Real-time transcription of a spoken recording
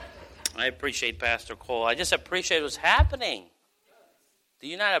I appreciate Pastor Cole. I just appreciate what's happening. Do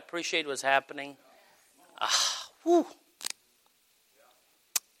you not appreciate what's happening? Whew.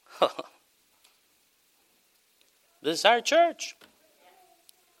 This is our church.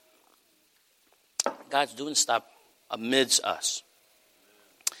 God's doing stuff amidst us.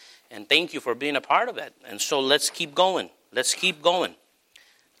 And thank you for being a part of it. And so let's keep going. Let's keep going.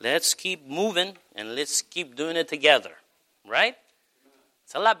 Let's keep moving and let's keep doing it together. Right?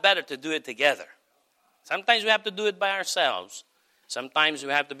 It's a lot better to do it together. Sometimes we have to do it by ourselves. Sometimes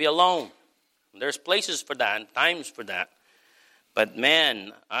we have to be alone. There's places for that and times for that. But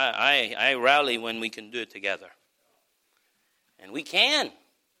man, I rally when we can do it together. And we can.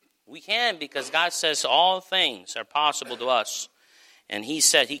 We can because God says all things are possible to us. And He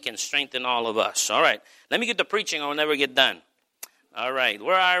said He can strengthen all of us. All right. Let me get to preaching. I'll never get done. All right.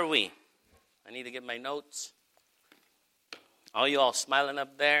 Where are we? I need to get my notes. All you all smiling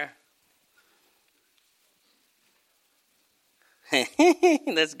up there?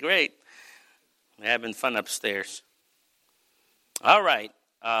 That's great. We're having fun upstairs. All right.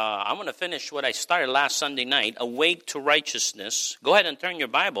 I'm going to finish what I started last Sunday night. Awake to righteousness. Go ahead and turn your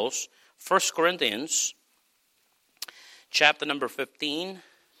Bibles. 1 Corinthians, chapter number 15.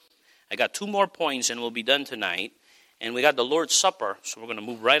 I got 2 more points and we'll be done tonight. And we got the Lord's Supper, so we're going to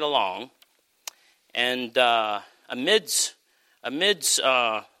move right along. And amidst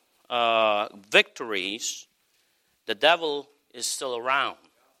victories, the devil is still around.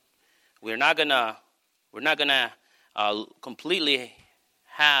 We're not gonna completely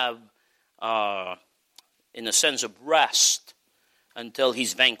have, in a sense of rest, until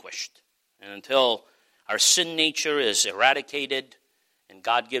he's vanquished, and until our sin nature is eradicated, and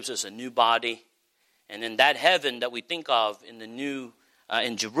God gives us a new body, and in that heaven that we think of in the new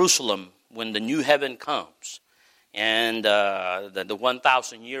in Jerusalem, when the new heaven comes, and the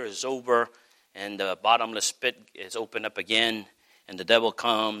 1,000 years is over, and the bottomless pit is opened up again, and the devil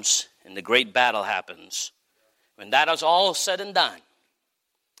comes, and the great battle happens. When that is all said and done,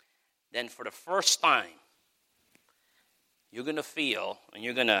 then for the first time, you're gonna feel, and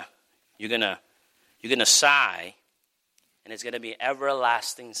you're gonna sigh, and it's gonna be an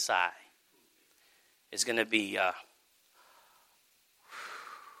everlasting sigh. It's gonna be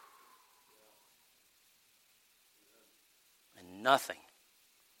and nothing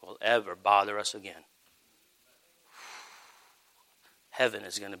will ever bother us again. Heaven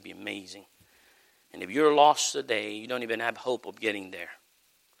is going to be amazing. And if you're lost today, you don't even have hope of getting there.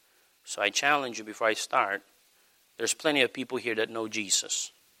 So I challenge you before I start, there's plenty of people here that know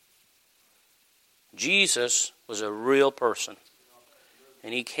Jesus. Jesus was a real person.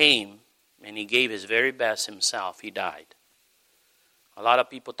 And He came and He gave His very best Himself. He died. A lot of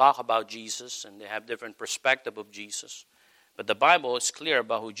people talk about Jesus and they have different perspective of Jesus. But the Bible is clear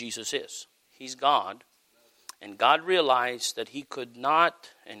about who Jesus is. He's God. And God realized that He could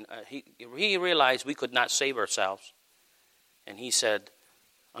not, and He realized we could not save ourselves. And He said,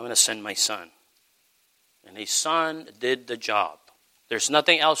 I'm going to send my Son. And His Son did the job. There's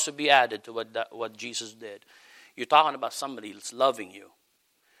nothing else to be added to what Jesus did. You're talking about somebody that's loving you.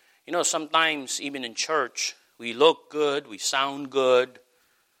 You know, sometimes even in church, we look good, we sound good,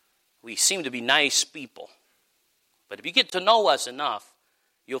 we seem to be nice people. But if you get to know us enough,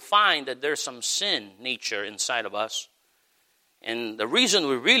 you'll find that there's some sin nature inside of us. And the reason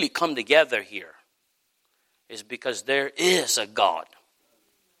we really come together here is because there is a God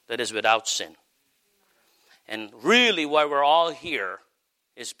that is without sin. And really why we're all here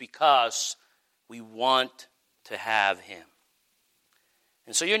is because we want to have Him.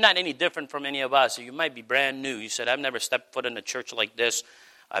 And so you're not any different from any of us. You might be brand new. You said, I've never stepped foot in a church like this.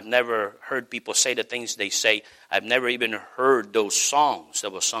 I've never heard people say the things they say. I've never even heard those songs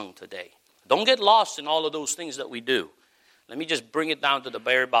that were sung today. Don't get lost in all of those things that we do. Let me just bring it down to the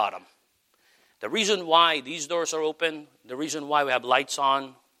bare bottom. The reason why these doors are open, the reason why we have lights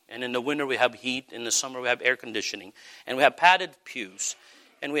on, and in the winter we have heat, in the summer we have air conditioning, and we have padded pews,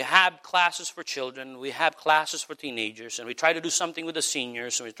 and we have classes for children, we have classes for teenagers, and we try to do something with the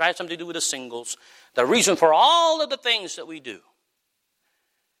seniors, and we try something to do with the singles. The reason for all of the things that we do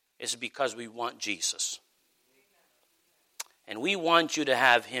is because we want Jesus. And we want you to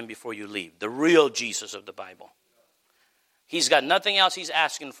have Him before you leave. The real Jesus of the Bible. He's got nothing else He's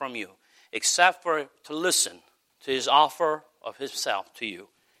asking from you except for to listen to His offer of Himself to you.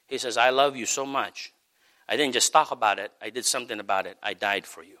 He says, I love you so much. I didn't just talk about it. I did something about it. I died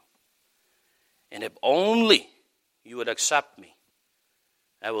for you. And if only you would accept me,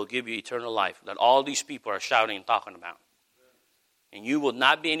 I will give you eternal life that all these people are shouting and talking about. And you will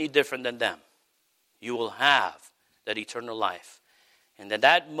not be any different than them. You will have that eternal life. And at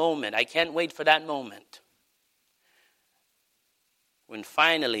that moment, I can't wait for that moment, when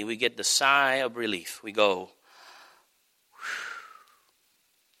finally we get the sigh of relief. We go,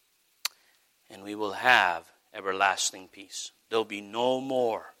 and we will have everlasting peace. There'll be no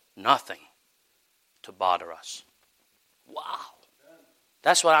more, nothing to bother us. Wow.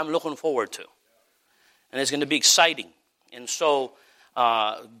 That's what I'm looking forward to. And it's going to be exciting. And so,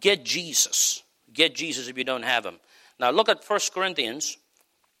 get Jesus. Get Jesus if you don't have him. Now look at 1 Corinthians.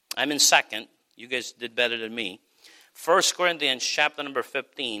 I'm in 2nd. You guys did better than me. 1 Corinthians chapter number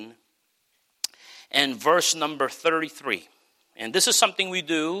 15 and verse number 33. And this is something we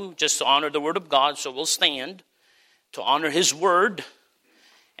do just to honor the Word of God. So we'll stand to honor His Word.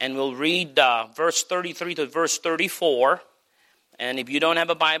 And we'll read verse 33 to verse 34. And if you don't have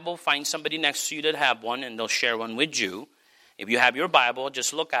a Bible, find somebody next to you that have one, and they'll share one with you. If you have your Bible,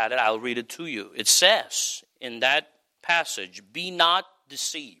 just look at it. I'll read it to you. It says in that passage, "Be not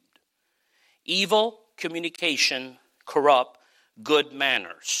deceived. Evil communication corrupt good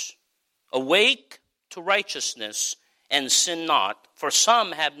manners. Awake to righteousness and sin not, for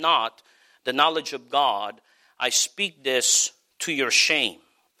some have not the knowledge of God. I speak this to your shame."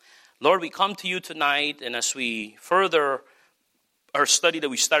 Lord, we come to you tonight, and as we further our study that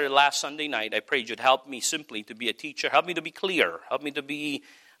we started last Sunday night, I pray you'd help me simply to be a teacher. Help me to be clear. Help me to be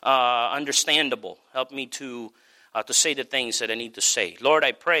understandable. Help me to say the things that I need to say. Lord,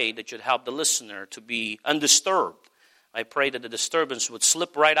 I pray that you'd help the listener to be undisturbed. I pray that the disturbance would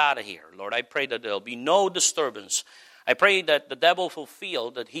slip right out of here. Lord, I pray that there'll be no disturbance. I pray that the devil will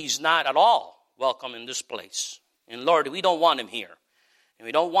feel that he's not at all welcome in this place. And Lord, we don't want him here. And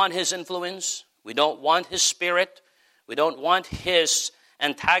we don't want his influence. We don't want his spirit. We don't want his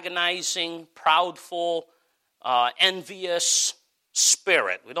antagonizing, proudful, envious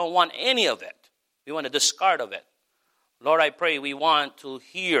spirit. We don't want any of it. We want to discard of it. Lord, I pray we want to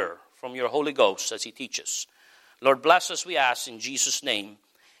hear from your Holy Ghost as he teaches. Lord, bless us, we ask, in Jesus' name.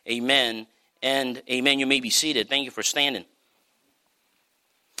 Amen and amen. You may be seated. Thank you for standing.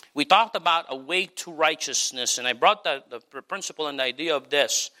 We talked about awake to righteousness, and I brought the principle and the idea of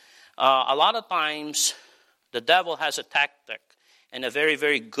this. A lot of times, the devil has a tactic and a very,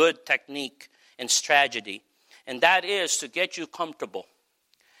 very good technique and strategy, and that is to get you comfortable,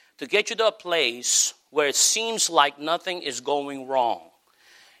 to get you to a place where it seems like nothing is going wrong.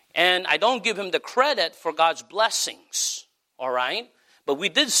 And I don't give him the credit for God's blessings, all right? But we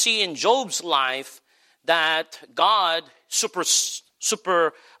did see in Job's life that God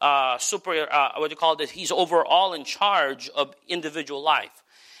he's overall in charge of individual life.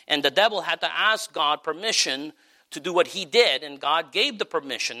 And the devil had to ask God permission to do what he did, and God gave the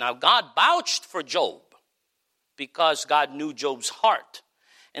permission. Now, God vouched for Job because God knew Job's heart.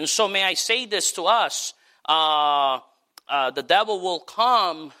 And so may I say this to us, the devil will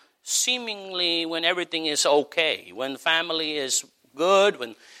come seemingly when everything is okay, when family is good,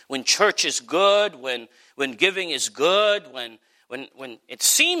 when church is good, when giving is good, when it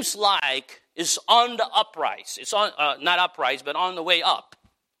seems like it's on the uprise. It's on not uprise, but on the way up.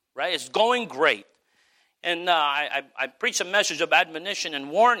 Right? It's going great. And I preach a message of admonition and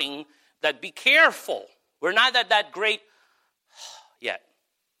warning that be careful. We're not at that great yet.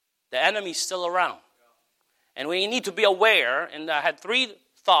 The enemy's still around. And we need to be aware. And I had 3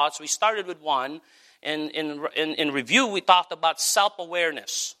 thoughts. We started with one. And in review, we talked about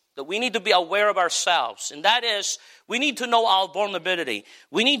self-awareness. That we need to be aware of ourselves. And that is, we need to know our vulnerability.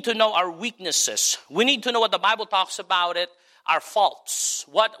 We need to know our weaknesses. We need to know what the Bible talks about it. Our faults,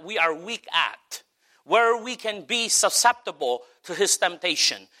 what we are weak at, where we can be susceptible to his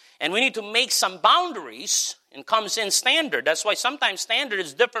temptation. And we need to make some boundaries, and comes in standard. That's why sometimes standard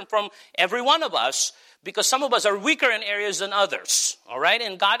is different from every one of us, because some of us are weaker in areas than others. All right?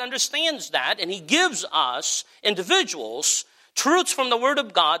 And God understands that, and he gives us, individuals, truths from the Word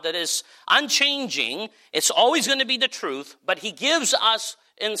of God that is unchanging. It's always going to be the truth, but he gives us,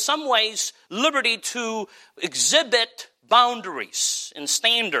 in some ways, liberty to exhibit boundaries and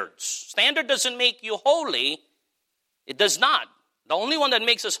standards. Standard doesn't make you holy. It does not. The only one that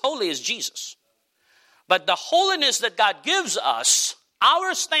makes us holy is Jesus. But the holiness that God gives us,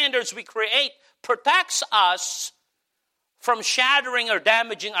 our standards we create, protects us from shattering or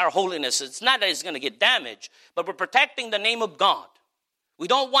damaging our holiness. It's not that it's going to get damaged, but we're protecting the name of God. We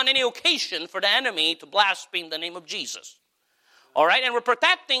don't want any occasion for the enemy to blaspheme the name of Jesus. All right, and we're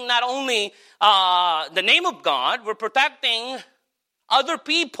protecting not only the name of God, we're protecting other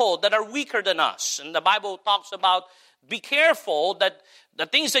people that are weaker than us. And the Bible talks about be careful that the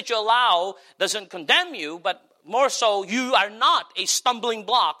things that you allow doesn't condemn you, but more so you are not a stumbling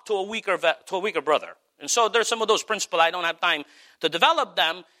block to a weaker brother And so there's some of those principles. I don't have time to develop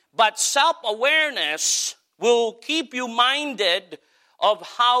them. But self-awareness will keep you minded of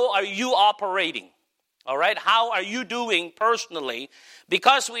how are you operating. All right? How are you doing personally?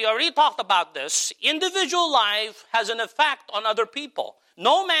 Because we already talked about this. Individual life has an effect on other people.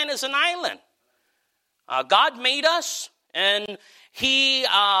 No man is an island. God made us, and He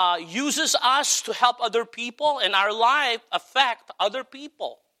uses us to help other people, and our life affect other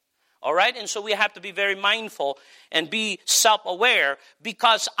people. All right? And so we have to be very mindful and be self-aware,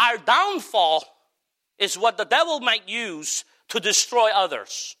 because our downfall is what the devil might use to destroy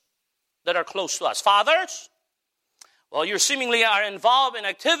others that are close to us. Fathers, well, you seemingly are involved in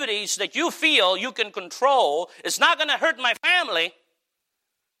activities that you feel you can control. It's not going to hurt my family.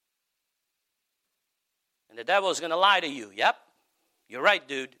 And the devil is going to lie to you. Yep, you're right,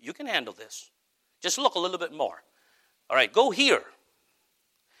 dude. You can handle this. Just look a little bit more. All right, go here.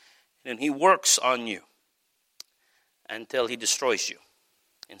 And he works on you until he destroys you.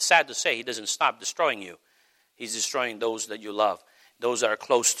 And sad to say, he doesn't stop destroying you. He's destroying those that you love, those that are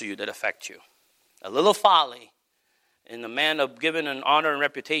close to you that affect you. A little folly in the man of giving an honor and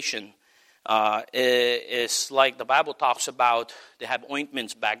reputation is like the Bible talks about. They have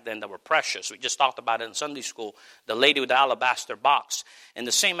ointments back then that were precious. We just talked about it in Sunday school, the lady with the alabaster box. And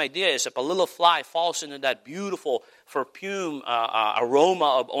the same idea is if a little fly falls into that beautiful perfume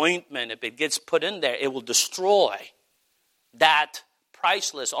aroma of ointment, if it gets put in there, it will destroy that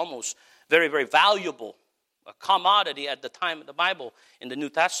priceless, almost very, very valuable commodity at the time of the Bible in the New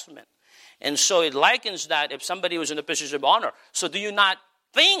Testament. And so it likens that if somebody was in a position of honor. So do you not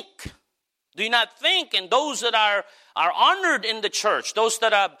think, and those that are honored in the church, those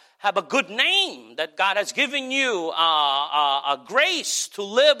that have a good name, that God has given you a grace to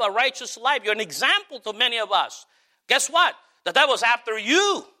live a righteous life, you're an example to many of us. Guess what? The devil's after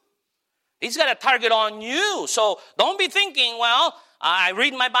you. He's got a target on you. So don't be thinking, well, I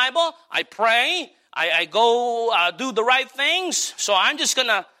read my Bible, I pray, I go do the right things, so I'm just going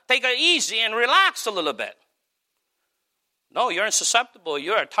to take it easy and relax a little bit. No, you're insusceptible.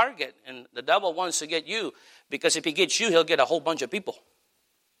 You're a target, and the devil wants to get you, because if he gets you, he'll get a whole bunch of people.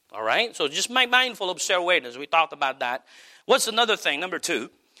 All right? So just be mindful of self-awareness. We talked about that. What's another thing? Number 2.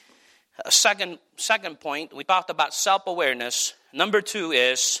 Second point, we talked about self-awareness. Number 2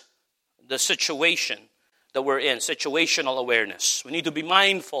 is the situation that we're in, situational awareness. We need to be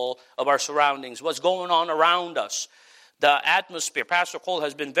mindful of our surroundings, what's going on around us, the atmosphere. Pastor Cole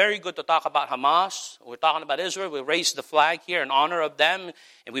has been very good to talk about Hamas. We're talking about Israel. We raised the flag here in honor of them,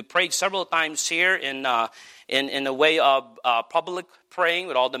 and we prayed several times here in the way of public praying.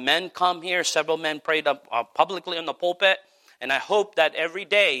 With all the men come here, several men prayed publicly in the pulpit, and I hope that every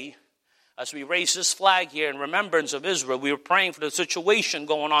day, as we raise this flag here in remembrance of Israel, we were praying for the situation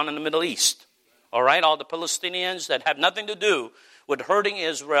going on in the Middle East. All right, all the Palestinians that have nothing to do with hurting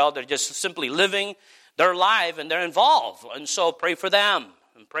Israel, they're just simply living their life and they're involved. And so pray for them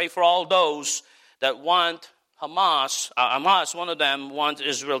and pray for all those that want Hamas. Hamas, one of them, wants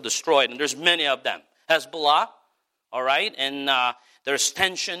Israel destroyed. And there's many of them. Hezbollah, all right, and there's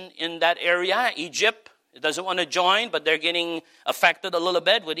tension in that area. Egypt doesn't want to join, but they're getting affected a little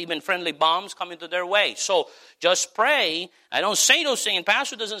bit with even friendly bombs coming to their way. So just pray. I don't say those things.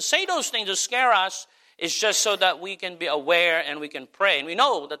 Pastor doesn't say those things to scare us. It's just so that we can be aware and we can pray. And we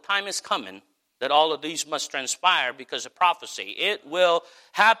know the time is coming that all of these must transpire because of prophecy. It will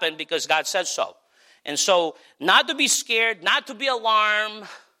happen because God said so. And so not to be scared, not to be alarmed,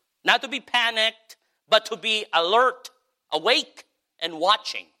 not to be panicked, but to be alert, awake, and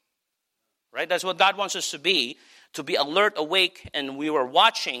watching. Right? That's what God wants us to be alert, awake, and we were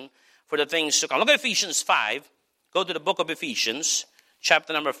watching for the things to come. Look at Ephesians 5. Go to the book of Ephesians,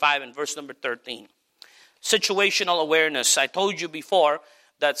 chapter number 5 and verse number 13. Situational awareness. I told you before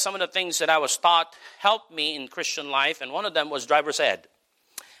that some of the things that I was taught helped me in Christian life, and one of them was driver's ed.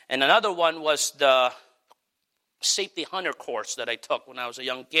 And another one was the safety hunter course that I took when I was a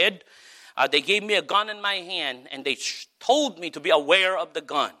young kid. They gave me a gun in my hand, and they told me to be aware of the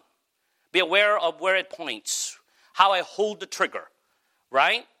gun. Be aware of where it points, how I hold the trigger,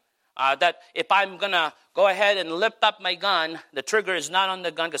 right? That if I'm going to go ahead and lift up my gun, the trigger is not on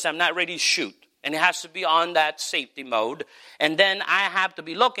the gun because I'm not ready to shoot. And it has to be on that safety mode. And then I have to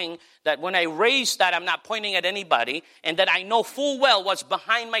be looking that when I raise that, I'm not pointing at anybody, and that I know full well what's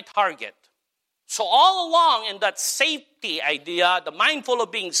behind my target. So all along in that safety idea, the mindful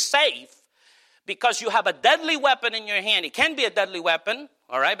of being safe, because you have a deadly weapon in your hand. It can be a deadly weapon,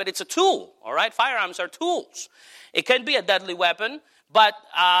 all right, but it's a tool, all right? Firearms are tools. It can be a deadly weapon, but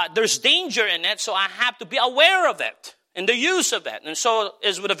there's danger in it, so I have to be aware of it and the use of it. And so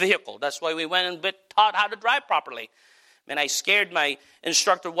is with a vehicle. That's why we went and taught how to drive properly. And I scared my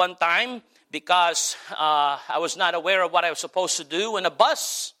instructor one time because I was not aware of what I was supposed to do when a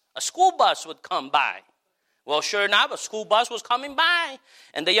school bus would come by. Well, sure enough, a school bus was coming by,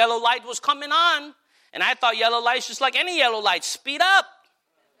 and the yellow light was coming on. And I thought yellow lights, just like any yellow light, speed up.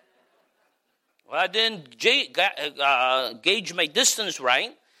 Well, I didn't gauge my distance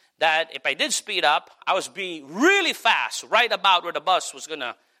right, that if I did speed up, I was being really fast, right about where the bus was going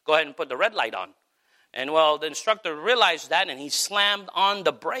to go ahead and put the red light on. And well, the instructor realized that, and he slammed on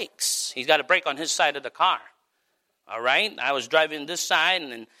the brakes. He's got a brake on his side of the car. All right? I was driving this side,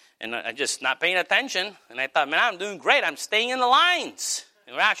 and I just not paying attention. And I thought, man, I'm doing great. I'm staying in the lines.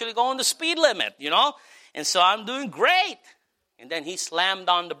 And we're actually going the speed limit, you know. And so I'm doing great. And then he slammed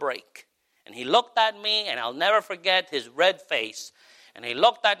on the brake. And he looked at me, and I'll never forget his red face. And he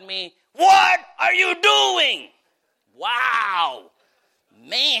looked at me, "What are you doing?" Wow.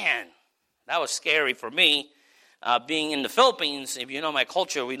 Man, that was scary for me. Being in the Philippines, if you know my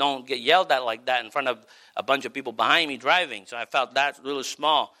culture, we don't get yelled at like that in front of a bunch of people behind me driving. So I felt that really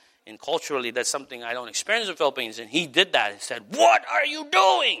small. And culturally, that's something I don't experience in the Philippines. And he did that. He said, "What are you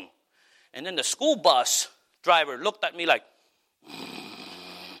doing?" And then the school bus driver looked at me like,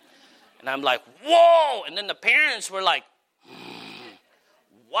 and I'm like, "Whoa!" And then the parents were like,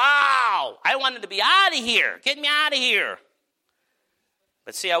 "Wow, I wanted to be out of here. Get me out of here."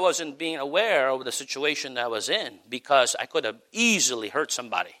 But see, I wasn't being aware of the situation that I was in because I could have easily hurt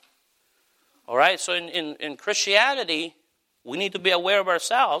somebody. All right? So in Christianity, we need to be aware of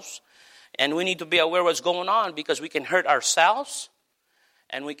ourselves, and we need to be aware of what's going on because we can hurt ourselves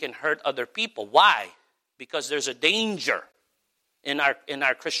and we can hurt other people. Why? Because there's a danger in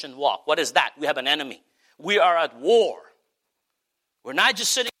our Christian walk. What is that? We have an enemy. We are at war. We're not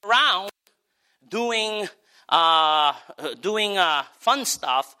just sitting around doing fun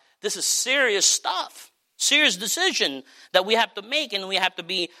stuff. This is serious stuff, serious decision that we have to make, and we have to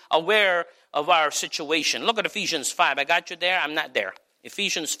be aware of our situation. Look at Ephesians 5. I got you there? I'm not there.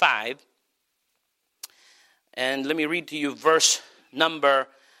 Ephesians 5. And let me read to you verse number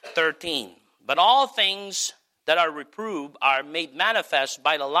 13. But all things that are reproved are made manifest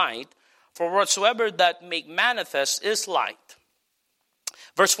by the light, for whatsoever that make manifest is light.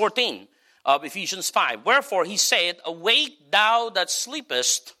 Verse 14 of Ephesians 5. Wherefore he saith, Awake thou that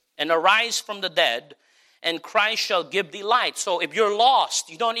sleepest, and arise from the dead, and Christ shall give thee light. So if you're lost,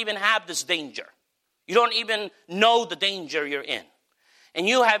 you don't even have this danger. You don't even know the danger you're in. And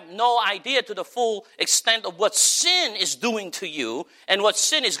you have no idea to the full extent of what sin is doing to you and what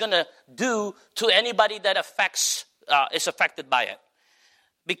sin is going to do to anybody that is affected by it.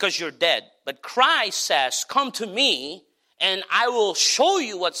 Because you're dead. But Christ says, come to me and I will show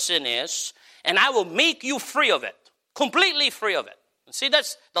you what sin is and I will make you free of it. Completely free of it. And see,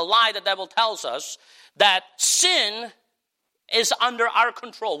 that's the lie the devil tells us, that sin is under our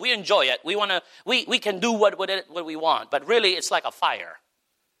control. We enjoy it. We can do what we want. But really, it's like a fire.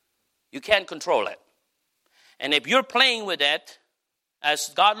 You can't control it. And if you're playing with it, as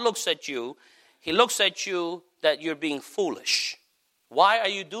God looks at you, he looks at you that you're being foolish. Why are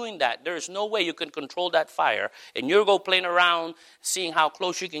you doing that? There is no way you can control that fire. And you're go playing around, seeing how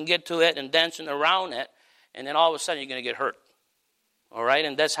close you can get to it and dancing around it. And then all of a sudden, you're going to get hurt. All right,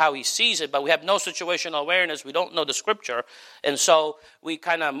 and that's how he sees it, but we have no situational awareness. We don't know the scripture, and so we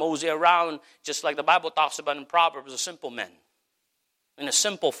kind of mosey around, just like the Bible talks about in Proverbs, a simple man. In a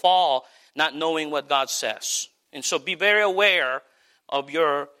simple fall, not knowing what God says. And so be very aware of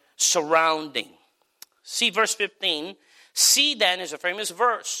your surrounding. See verse 15. See then is a famous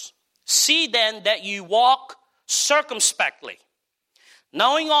verse. See then that you walk circumspectly.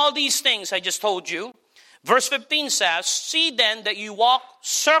 Knowing all these things I just told you, verse 15 says, see then that you walk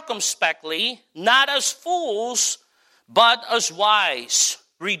circumspectly, not as fools, but as wise,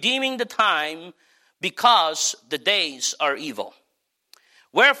 redeeming the time, because the days are evil.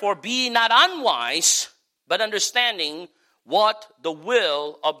 Wherefore be not unwise, but understanding what the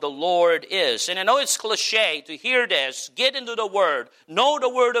will of the Lord is. And I know it's cliche to hear this. Get into the Word. Know the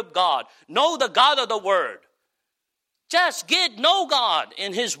Word of God. Know the God of the Word. Just know God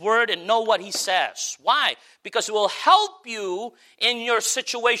in His Word and know what He says. Why? Because it will help you in your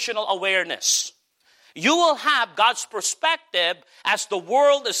situational awareness. You will have God's perspective as the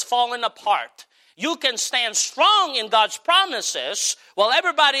world is falling apart. You can stand strong in God's promises while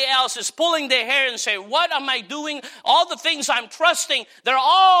everybody else is pulling their hair and saying, what am I doing? All the things I'm trusting, they're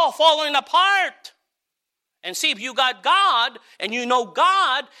all falling apart. And see, if you got God and you know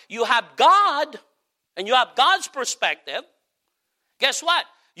God, you have God, and you have God's perspective, guess what?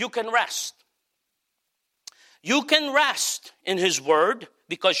 You can rest. You can rest in His Word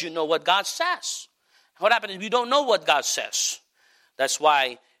because you know what God says. What happens if you don't know what God says? That's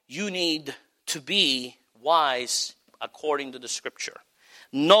why you need to be wise according to the Scripture.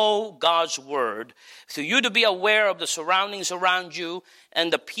 Know God's word. For you to be aware of the surroundings around you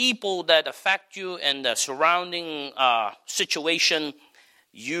and the people that affect you and the surrounding situation,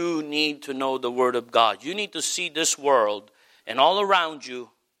 you need to know the word of God. You need to see this world and all around you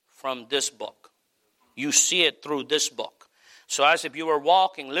from this book. You see it through this book. So as if you were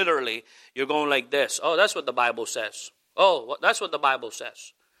walking, literally, you're going like this. Oh, that's what the Bible says. Oh, that's what the Bible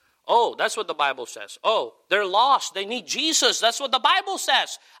says. Oh, that's what the Bible says. Oh, they're lost. They need Jesus. That's what the Bible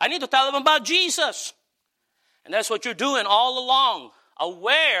says. I need to tell them about Jesus. And that's what you're doing all along.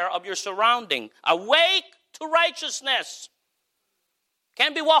 Aware of your surrounding. Awake to righteousness.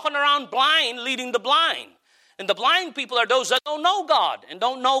 Can't be walking around blind, leading the blind. And the blind people are those that don't know God and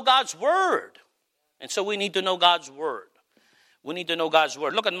don't know God's word. And so we need to know God's word. We need to know God's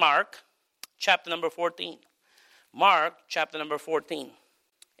word. Look at Mark, chapter number 14. Mark, chapter number 14,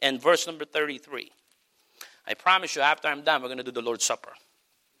 and verse number 33. I promise you, after I'm done, we're going to do the Lord's Supper.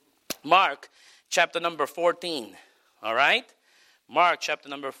 Mark, chapter number 14, all right? Mark, chapter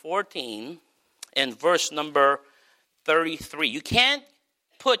number 14, and verse number 33. You can't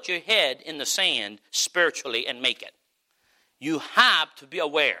put your head in the sand spiritually and make it. You have to be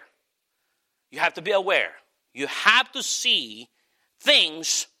aware. You have to be aware. You have to see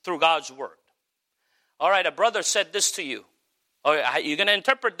things through God's word. All right, a brother said this to you. You're going to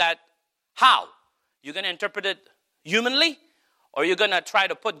interpret that how? You're going to interpret it humanly? Or you're going to try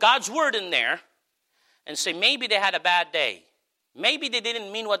to put God's word in there and say, maybe they had a bad day. Maybe they didn't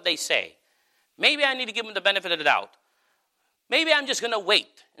mean what they say. Maybe I need to give them the benefit of the doubt. Maybe I'm just going to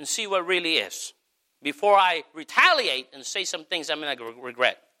wait and see what really is before I retaliate and say some things I'm going to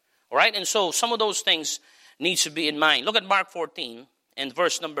regret. All right? And so some of those things needs to be in mind. Look at Mark 14 and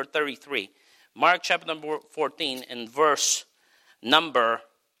verse number 33. Mark chapter number 14 and verse number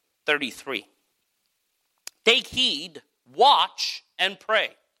 33. Take heed, watch, and pray.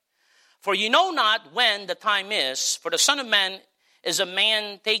 For you know not when the time is, for the Son of Man is a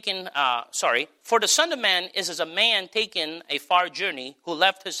man taken, for the Son of Man is as a man taken a far journey, who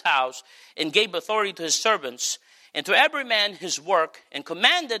left his house and gave authority to his servants, and to every man his work, and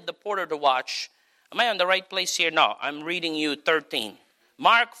commanded the porter to watch. Am I on the right place here? No, I'm reading you 13.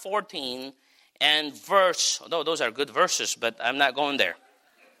 Mark 14 and verse, although those are good verses, but I'm not going there.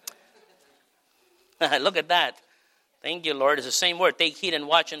 Look at that. Thank you, Lord. It's the same word. Take heed and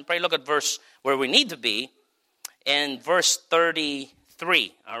watch and pray. Look at verse where we need to be. And verse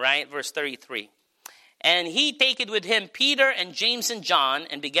 33. All right, verse 33. And he taketh with him Peter and James and John,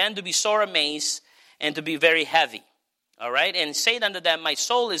 and began to be sore amazed and to be very heavy. All right, and said unto them, my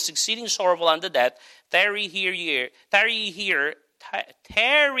soul is exceeding sorrowful unto death. Tarry ye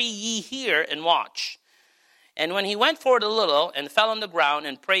here and watch. And when he went forward a little and fell on the ground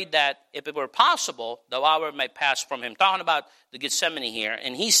and prayed that if it were possible, the hour might pass from him. Talking about the Gethsemane here.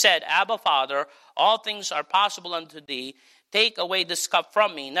 And he said, Abba, Father, all things are possible unto thee. Take away this cup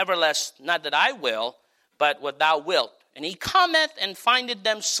from me. Nevertheless, not that I will, but what thou wilt. And he cometh and findeth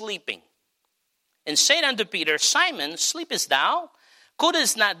them sleeping. And said unto Peter, Simon, sleepest thou?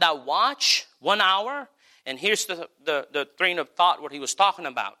 Couldest not thou watch 1 hour? And here's the train of thought, what he was talking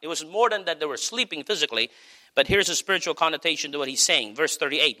about. It was more than that they were sleeping physically, but here's a spiritual connotation to what he's saying. Verse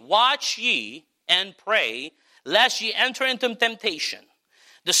 38, watch ye and pray, lest ye enter into temptation.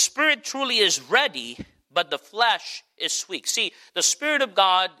 The spirit truly is ready, but the flesh is weak. See, the Spirit of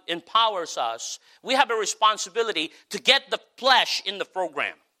God empowers us. We have a responsibility to get the flesh in the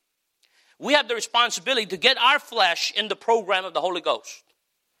program. We have the responsibility to get our flesh in the program of the Holy Ghost.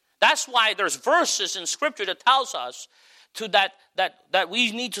 That's why there's verses in Scripture that tells us to that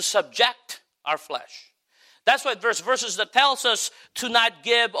we need to subject our flesh. That's why there's verses that tells us to not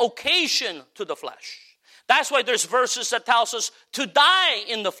give occasion to the flesh. That's why there's verses that tells us to die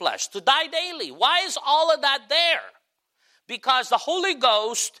in the flesh, to die daily. Why is all of that there? Because the Holy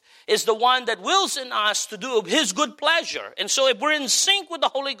Ghost is the one that wills in us to do His good pleasure. And so if we're in sync with the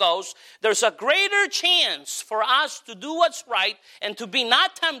Holy Ghost, there's a greater chance for us to do what's right and to be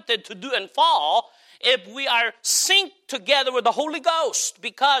not tempted to do and fall if we are synced together with the Holy Ghost.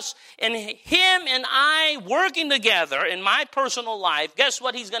 Because in Him and I working together in my personal life, guess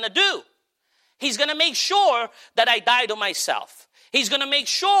what He's going to do? He's going to make sure that I die to myself. He's going to make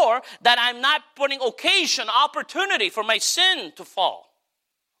sure that I'm not putting occasion, opportunity for my sin to fall.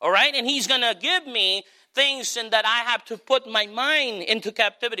 All right? And He's going to give me things in that I have to put my mind into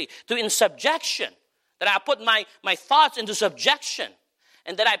captivity, in subjection. That I put my thoughts into subjection.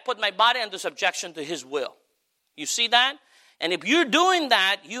 And that I put my body into subjection to His will. You see that? And if you're doing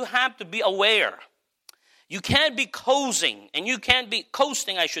that, you have to be aware. You can't be coasting, and you can't be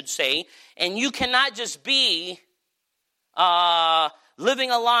coasting, I should say, and you cannot just be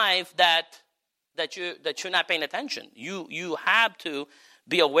living a life that you're not paying attention. You have to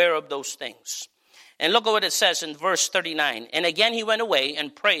be aware of those things. And look at what it says in verse 39. And again he went away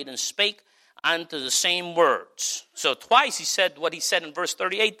and prayed and spake unto the same words. So twice he said what he said in verse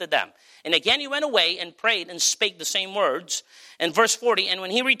 38 to them. And again he went away and prayed and spake the same words. And verse 40, and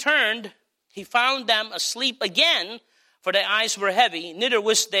when he returned, he found them asleep again, for their eyes were heavy, neither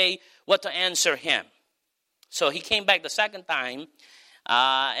wist they what to answer him. So he came back the second time,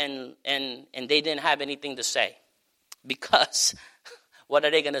 and they didn't have anything to say. Because what are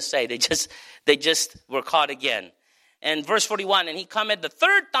they going to say? They just were caught again. And verse 41, and he cometh the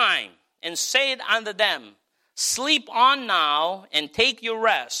third time, and said unto them, sleep on now, and take your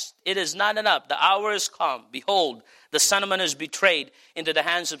rest. It is not enough. The hour is come. Behold, the Son of Man is betrayed into the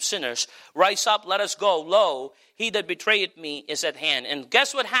hands of sinners. Rise up, let us go. Lo, he that betrayeth me is at hand. And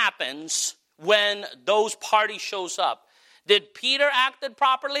guess what happens when those parties shows up? Did Peter acted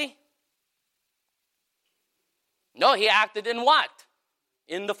properly? No, he acted in what?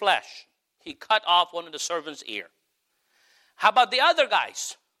 In the flesh. He cut off one of the servants' ear. How about the other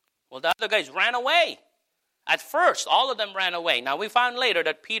guys? Well, the other guys ran away. At first, all of them ran away. Now, we found later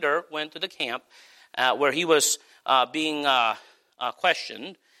that Peter went to the camp where he was being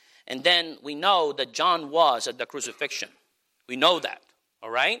questioned. And then we know that John was at the crucifixion. We know that, all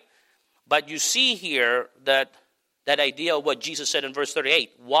right? But you see here that idea of what Jesus said in verse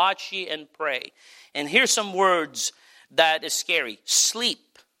 38, watch ye and pray. And here's some words that is scary.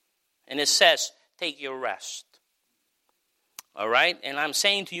 Sleep. And it says, take your rest. All right? And I'm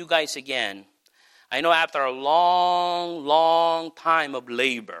saying to you guys again, I know after a long, long time of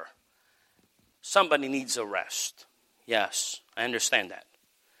labor, somebody needs a rest. Yes, I understand that.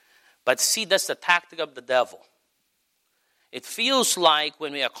 But see, that's the tactic of the devil. It feels like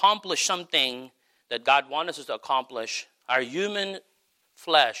when we accomplish something that God wants us to accomplish, our human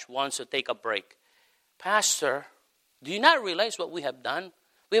flesh wants to take a break. Pastor, do you not realize what we have done?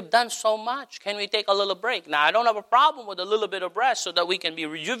 We have done so much. Can we take a little break? Now, I don't have a problem with a little bit of rest so that we can be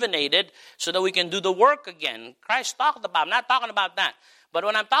rejuvenated, so that we can do the work again. Christ talked about, I'm not talking about that. But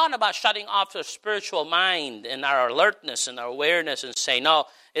when I'm talking about shutting off the spiritual mind and our alertness and our awareness and say, no,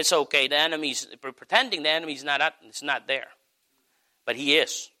 it's okay, the enemy's, pretending the enemy's it's not there. But he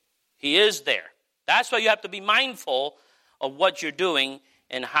is. He is there. That's why you have to be mindful of what you're doing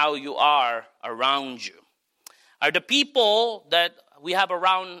and how you are around you. Are the people that we have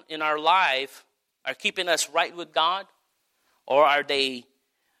around in our life are keeping us right with God? Or are they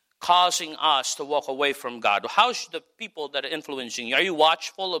causing us to walk away from God? How's the people that are influencing you? Are you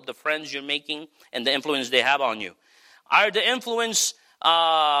watchful of the friends you're making and the influence they have on you? Are the influence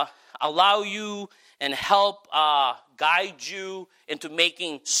allow you and help guide you into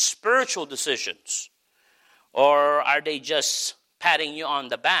making spiritual decisions? Or are they just patting you on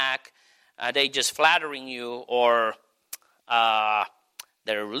the back? Are they just flattering you? Or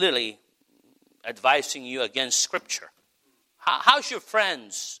they're really advising you against Scripture? How's your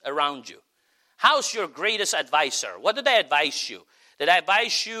friends around you? How's your greatest advisor? What did they advise you? Did they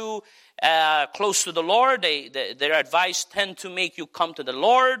advise you close to the Lord? Their advice tend to make you come to the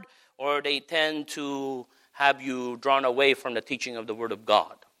Lord, or they tend to have you drawn away from the teaching of the Word of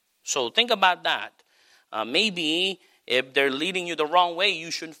God? So think about that. Maybe if they're leading you the wrong way,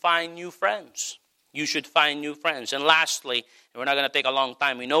 you should find new friends. You should find new friends. And lastly, and we're not going to take a long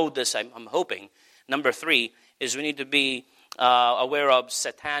time. We know this, I'm hoping. Number 3 is we need to be aware of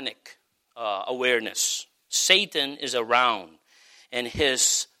satanic awareness. Satan is around, and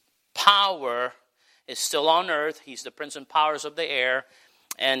his power is still on earth. He's the prince and powers of the air,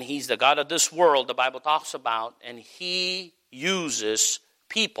 and he's the God of this world the Bible talks about, and he uses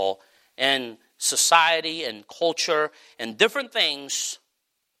people and society and culture and different things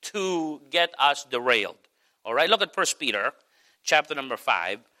to get us derailed. All right, look at 1 Peter chapter number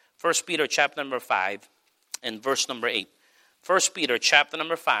 5. 1 Peter chapter number 5 and verse number 8. 1 Peter chapter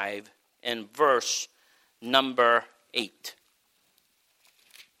number 5 and verse number 8.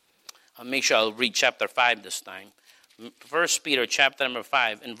 I'll make sure I'll read chapter 5 this time. 1 Peter chapter number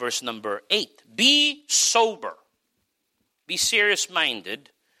 5 and verse number 8. Be sober. Be serious-minded.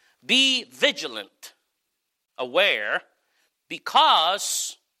 Be vigilant. Aware.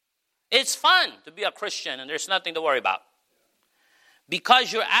 Because it's fun to be a Christian and there's nothing to worry about.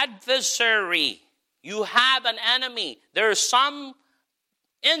 Because your adversary, you have an enemy. There is some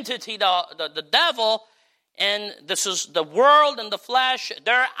entity, the devil, and this is the world and the flesh.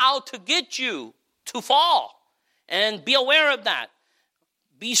 They're out to get you to fall. And be aware of that.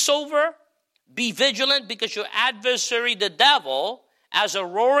 Be sober. Be vigilant, because your adversary, the devil, as a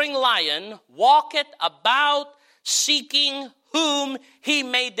roaring lion, walketh about seeking whom he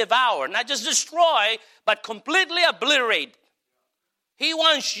may devour. Not just destroy, but completely obliterate. He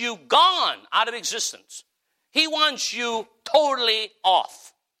wants you gone out of existence. He wants you totally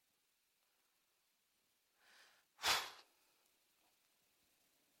off.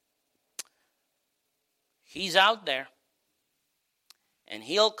 He's out there. And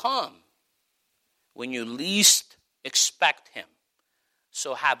he'll come when you least expect him.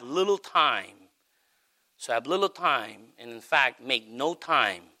 So have little time. And in fact, make no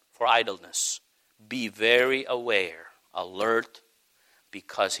time for idleness. Be very aware, alert,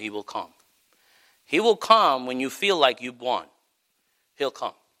 because he will come. He will come when you feel like you've won. He'll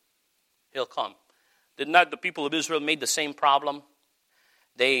come. He'll come. Did not the people of Israel made the same problem?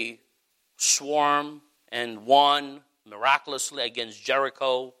 They swarmed and won miraculously against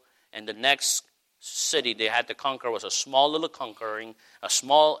Jericho, and the next city they had to conquer was a small little conquering, a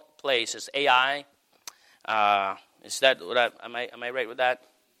small place. It's Ai. Is that what am I right with that?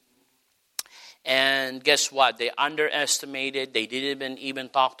 And guess what? They underestimated. They didn't even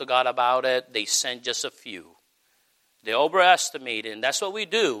talk to God about it. They sent just a few. They overestimated, and that's what we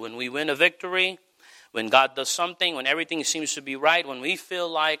do when we win a victory. When God does something, when everything seems to be right, when we feel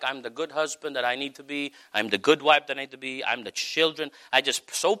like I'm the good husband that I need to be, I'm the good wife that I need to be, I'm the children, I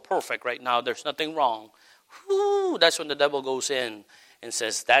just so perfect right now, there's nothing wrong. Whew, that's when the devil goes in and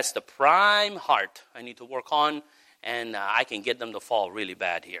says, that's the prime heart I need to work on, and I can get them to fall really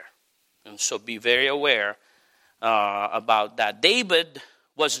bad here. And so be very aware about that. David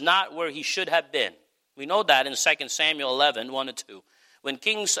was not where he should have been. We know that in 2 Samuel 11, 1 and 2. When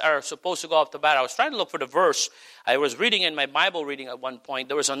kings are supposed to go off to battle, I was trying to look for the verse. I was reading in my Bible reading at one point.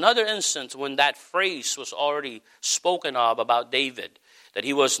 There was another instance when that phrase was already spoken of about David, that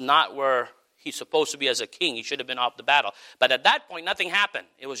he was not where he's supposed to be as a king. He should have been off the battle. But at that point, nothing happened.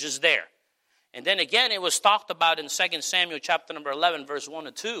 It was just there. And then again, it was talked about in 2 Samuel chapter number 11, verse 1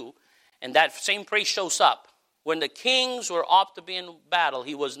 and 2. And that same phrase shows up. When the kings were off to be in battle,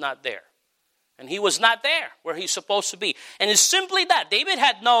 he was not there. And he was not there where he's supposed to be. And it's simply that. David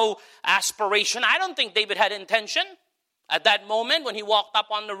had no aspiration. I don't think David had intention at that moment when he walked up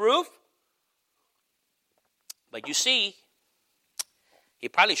on the roof. But you see, he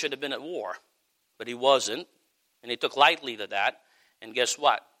probably should have been at war. But he wasn't. And he took lightly to that. And guess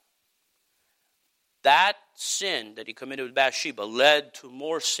what? That sin that he committed with Bathsheba led to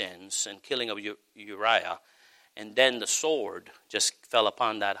more sins and killing of Uriah. And then the sword just fell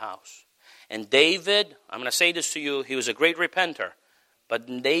upon that house. And David, I'm going to say this to you, he was a great repenter. But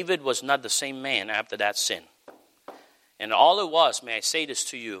David was not the same man after that sin. And all it was, may I say this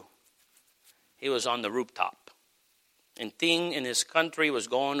to you, he was on the rooftop. And thing in his country was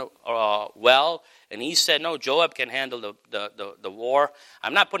going well. And he said, no, Joab can handle the war.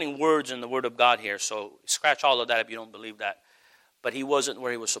 I'm not putting words in the word of God here, so scratch all of that if you don't believe that. But he wasn't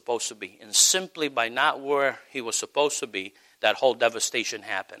where he was supposed to be. And simply by not where he was supposed to be, that whole devastation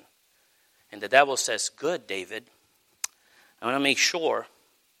happened. And the devil says, good, David, I want to make sure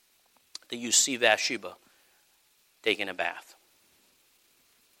that you see Bathsheba taking a bath.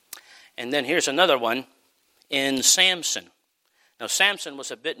 And then here's another one in Samson. Now, Samson was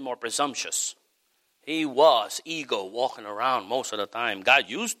a bit more presumptuous. He was ego walking around most of the time. God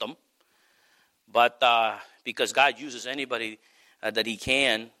used him, but because God uses anybody that he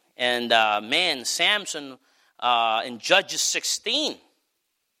can. And Samson in Judges 16,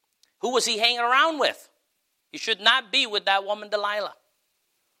 who was he hanging around with? He should not be with that woman Delilah.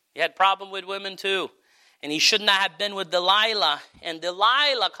 He had problem with women too. And he should not have been with Delilah. And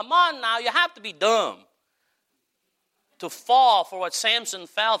Delilah, come on now, you have to be dumb to fall for what Samson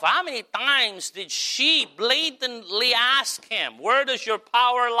fell for. How many times did she blatantly ask him, where does your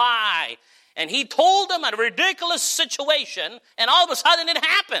power lie? And he told him a ridiculous situation, and all of a sudden it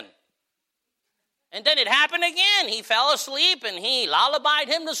happened. And then it happened again. He fell asleep, and he lullabied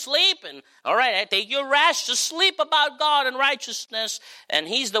him to sleep. And, all right, take your rest, just sleep about God and righteousness. And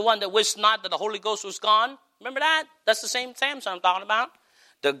he's the one that wist not that the Holy Ghost was gone. Remember that? That's the same Samson I'm talking about.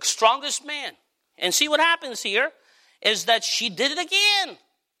 The strongest man. And see what happens here is that she did it again.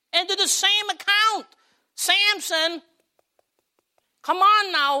 And did the same account. Samson, come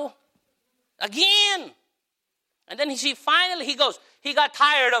on now. Again. And then finally he goes, he got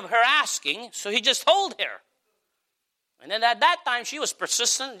tired of her asking, so he just told her. And then at that time, she was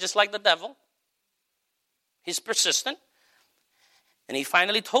persistent, just like the devil. He's persistent. And he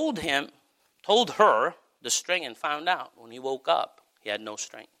finally told her the strength, and found out when he woke up, he had no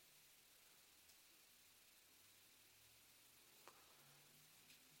strength.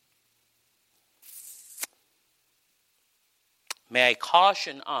 May I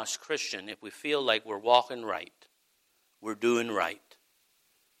caution us, Christian, if we feel like we're walking right, we're doing right.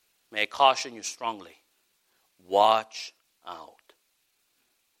 May I caution you strongly. Watch out.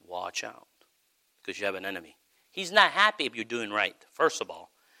 Watch out. Because you have an enemy. He's not happy if you're doing right, first of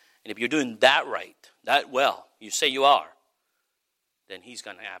all. And if you're doing that right, that well, you say you are, then he's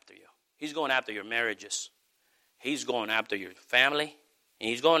going after you. He's going after your marriages. He's going after your family. And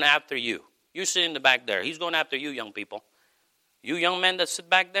he's going after you. You sit in the back there. He's going after you, young people. You young men that sit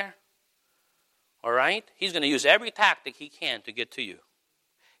back there. All right? He's going to use every tactic he can to get to you.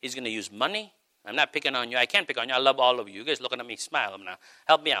 He's going to use money. I'm not picking on you. I can't pick on you. I love all of you. You guys looking at me, smile now.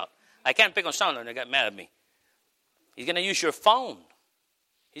 Help me out. I can't pick on someone that got mad at me. He's going to use your phone.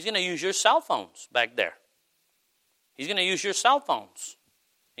 He's going to use your cell phones back there. He's going to use your cell phones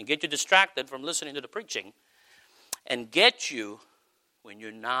and get you distracted from listening to the preaching and get you when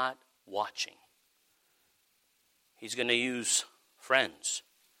you're not watching. He's going to use friends.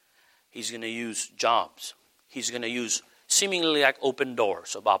 He's going to use jobs. He's going to use seemingly like open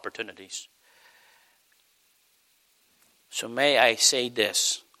doors of opportunities. So may I say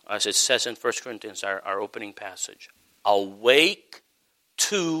this, as it says in 1 Corinthians, our opening passage. Awake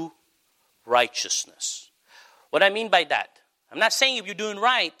to righteousness. What I mean by that, I'm not saying if you're doing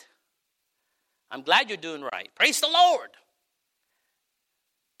right. I'm glad you're doing right. Praise the Lord.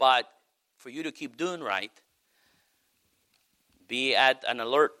 But for you to keep doing right, be at an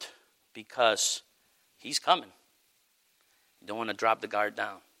alert because he's coming. You don't want to drop the guard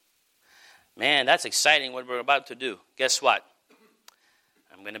down. Man, that's exciting what we're about to do. Guess what?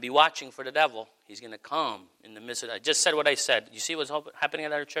 I'm going to be watching for the devil. He's going to come in the midst of that. I just said what I said. You see what's happening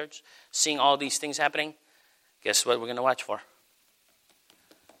at our church? Seeing all these things happening? Guess what we're going to watch for?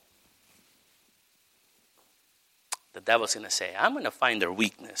 The devil's going to say, I'm going to find their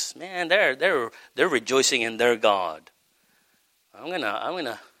weakness. Man, they're rejoicing in their God. I'm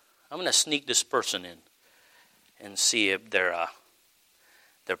gonna sneak this person in and see if they're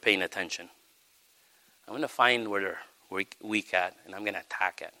paying attention. I'm gonna find where they're weak at, and I'm gonna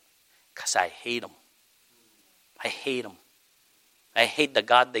attack it, because I hate them. I hate them. I hate the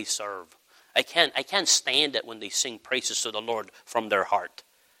God they serve. I can't stand it when they sing praises to the Lord from their heart.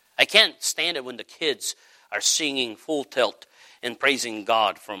 I can't stand it when the kids are singing full tilt and praising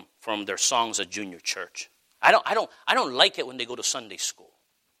God from their songs at junior church. I don't like it when they go to Sunday school.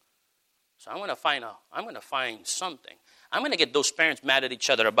 So I'm going to find something. I'm going to get those parents mad at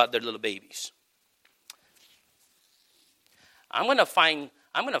each other about their little babies. I'm going to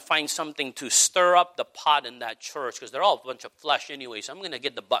find something to stir up the pot in that church, because they're all a bunch of flesh anyway. So I'm going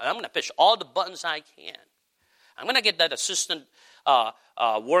to push all the buttons I can. I'm going to get that assistant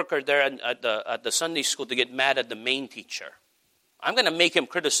worker there at the Sunday school to get mad at the main teacher. I'm going to make him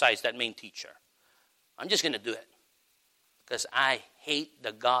criticize that main teacher. I'm just going to do it because I hate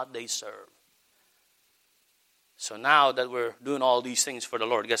the God they serve. So now that we're doing all these things for the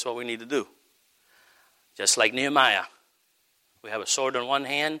Lord, guess what we need to do? Just like Nehemiah, we have a sword in one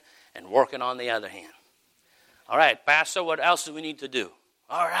hand and working on the other hand. All right, Pastor, what else do we need to do?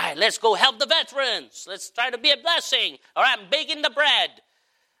 All right, let's go help the veterans. Let's try to be a blessing. All right, I'm baking the bread,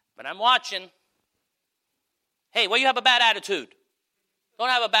 but I'm watching. Hey, why you have a bad attitude? Don't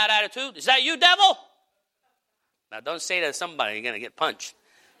have a bad attitude. Is that you, devil? Now, don't say that to somebody. You're going to get punched,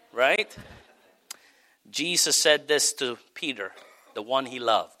 right? Jesus said this to Peter, the one he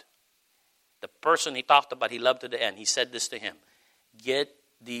loved. The person he talked about, he loved to the end. He said this to him. Get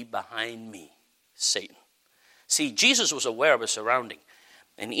thee behind me, Satan. See, Jesus was aware of his surrounding.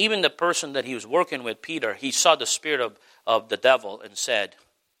 And even the person that he was working with, Peter, he saw the spirit of the devil and said,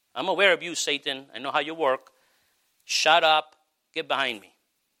 I'm aware of you, Satan. I know how you work. Shut up. Get behind me.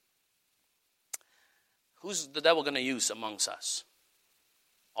 Who's the devil going to use amongst us?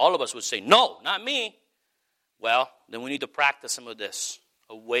 All of us would say, no, not me. Well, then we need to practice some of this.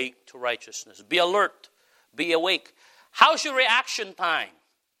 Awake to righteousness. Be alert. Be awake. How's your reaction time?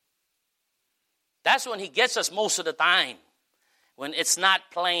 That's when he gets us most of the time. When it's not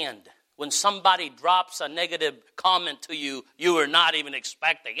planned. When somebody drops a negative comment to you, you were not even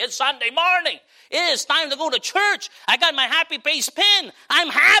expecting. It's Sunday morning. It is time to go to church. I got my happy face pin. I'm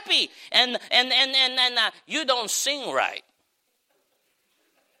happy. And you don't sing right.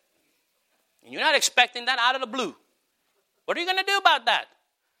 And you're not expecting that out of the blue. What are you going to do about that?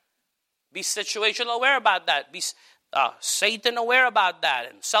 Be situational aware about that. Be Satan aware about that.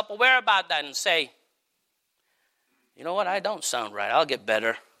 And self-aware about that. And say, you know what? I don't sound right. I'll get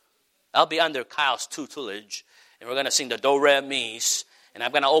better. I'll be under Kyle's tutelage, and we're going to sing the Do Re Mi's, and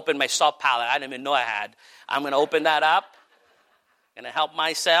I'm going to open my soft palate. I didn't even know I had. I'm going to open that up. I'm going to help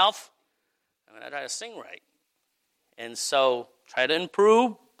myself. I'm going to try to sing right. And so Try to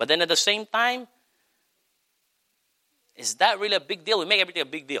improve. But then at the same time, is that really a big deal? We make everything a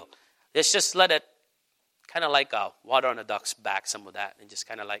big deal. Let's just let it kind of like water on a duck's back, some of that. And just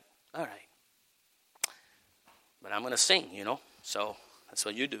kind of like, all right. But I'm going to sing, So that's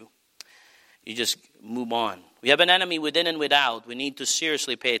what you do. You just move on. We have an enemy within and without. We need to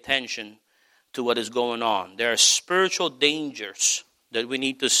seriously pay attention to what is going on. There are spiritual dangers that we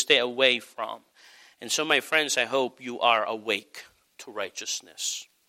need to stay away from. And so, my friends, I hope you are awake to righteousness.